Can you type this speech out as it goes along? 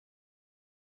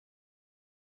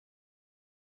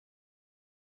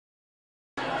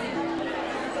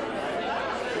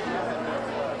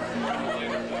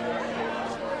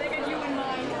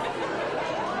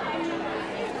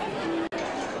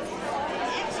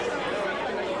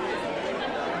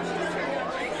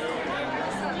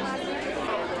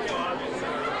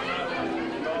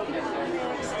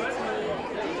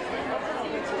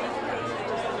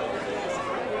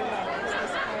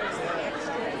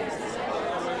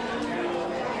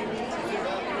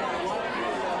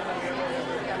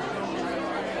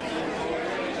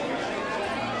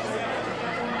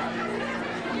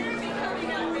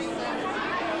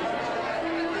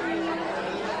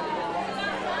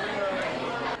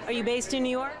Are you based in New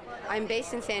York? I'm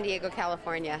based in San Diego,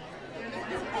 California.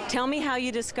 Tell me how you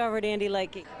discovered Andy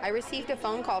Lakey. I received a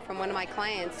phone call from one of my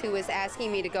clients who was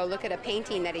asking me to go look at a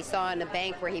painting that he saw in a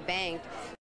bank where he banked.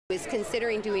 He was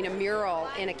considering doing a mural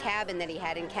in a cabin that he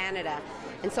had in Canada.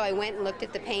 And so I went and looked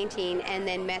at the painting and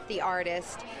then met the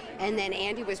artist. And then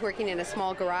Andy was working in a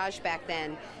small garage back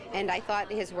then. And I thought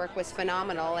his work was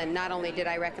phenomenal. And not only did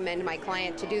I recommend my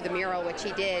client to do the mural, which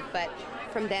he did, but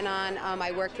from then on,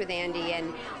 I worked with Andy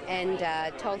and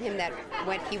told him that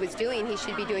what he was doing, he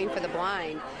should be doing for the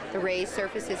blind, the raised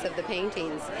surfaces of the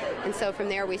paintings. And so from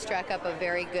there, we struck up a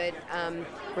very good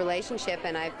relationship,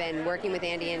 and I've been working with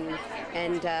Andy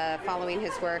and following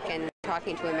his work and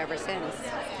talking to him ever since.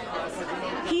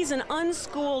 He's an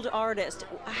unschooled artist.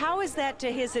 How is that to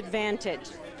his advantage?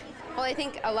 Well, I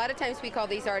think a lot of times we call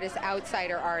these artists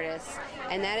outsider artists,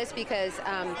 and that is because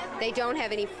they don't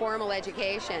have any formal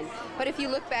education. But if you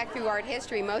look back through art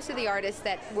history, most of the artists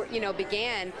that were,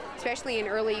 began, especially in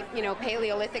early,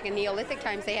 Paleolithic and Neolithic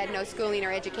times, they had no schooling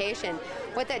or education.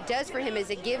 What that does for him is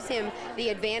it gives him the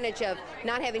advantage of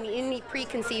not having any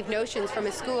preconceived notions from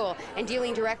his school and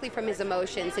dealing directly from his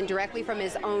emotions and directly from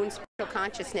his own spiritual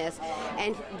consciousness.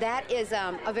 And that is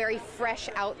a very fresh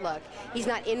outlook. He's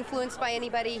not influenced by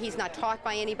anybody. He's not taught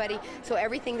by anybody. So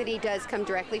everything that he does comes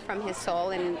directly from his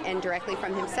soul and directly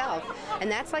from himself.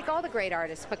 And that's like all the great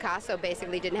artists. Picasso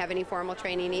basically didn't have any formal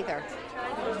training either.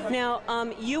 Now,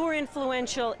 you were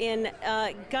influential in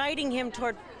guiding him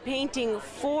toward painting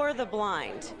for the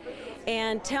blind.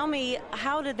 And tell me,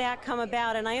 how did that come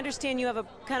about? And I understand you have a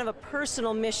kind of a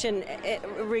personal mission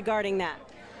regarding that.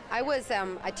 I was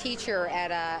a teacher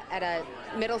at a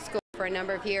middle school for a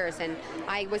number of years, and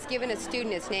I was given a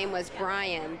student. His name was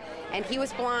Brian, and he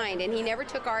was blind, and he never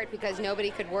took art because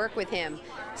nobody could work with him.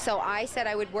 So I said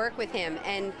I would work with him,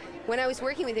 and when I was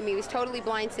working with him, he was totally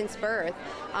blind since birth.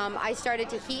 I started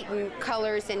to heat and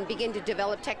colors and begin to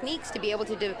develop techniques to be able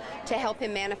to help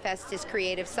him manifest his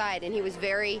creative side, and he was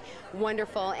very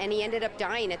wonderful, and he ended up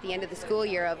dying at the end of the school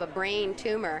year of a brain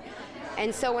tumor.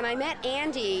 And so when I met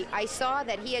Andy, I saw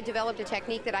that he had developed a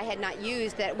technique that I had not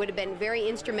used that would have been very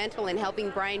instrumental in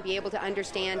helping Brian be able to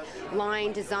understand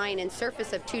line, design, and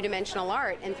surface of two-dimensional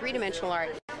art and three-dimensional art.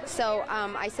 So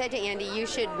I said to Andy, you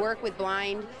should work with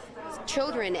blind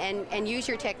children and use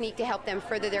your technique to help them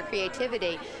further their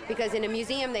creativity, because in a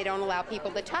museum they don't allow people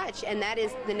to touch, and that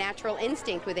is the natural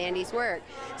instinct with Andy's work.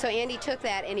 So Andy took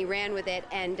that and he ran with it,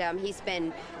 and he's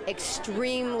been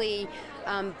extremely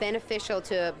beneficial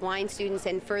to blind students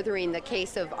and furthering the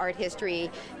case of art history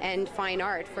and fine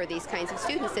art for these kinds of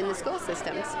students in the school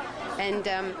systems. And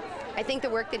I think the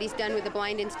work that he's done with the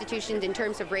blind institutions in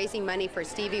terms of raising money for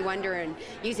Stevie Wonder and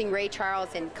using Ray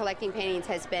Charles and collecting paintings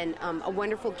has been a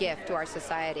wonderful gift to our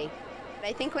society.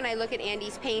 I think when I look at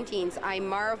Andy's paintings, I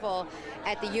marvel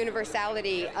at the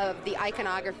universality of the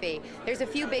iconography. There's a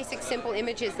few basic simple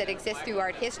images that exist through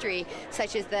art history,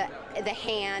 such as the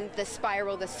hand, the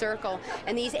spiral, the circle,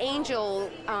 and these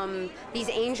angel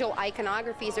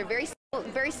iconographies are very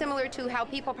similar to how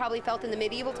people probably felt in the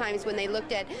medieval times when they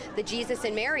looked at the Jesus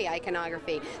and Mary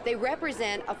iconography. They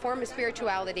represent a form of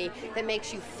spirituality that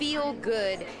makes you feel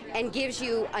good and gives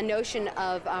you a notion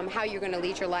of how you're going to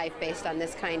lead your life based on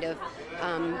this kind of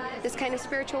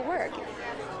spiritual work.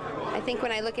 I think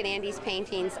when I look at Andy's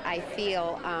paintings, I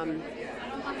feel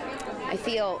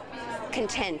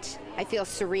content, I feel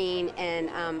serene, and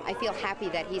I feel happy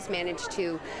that he's managed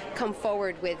to come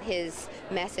forward with his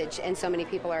message, and so many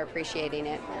people are appreciating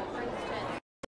it.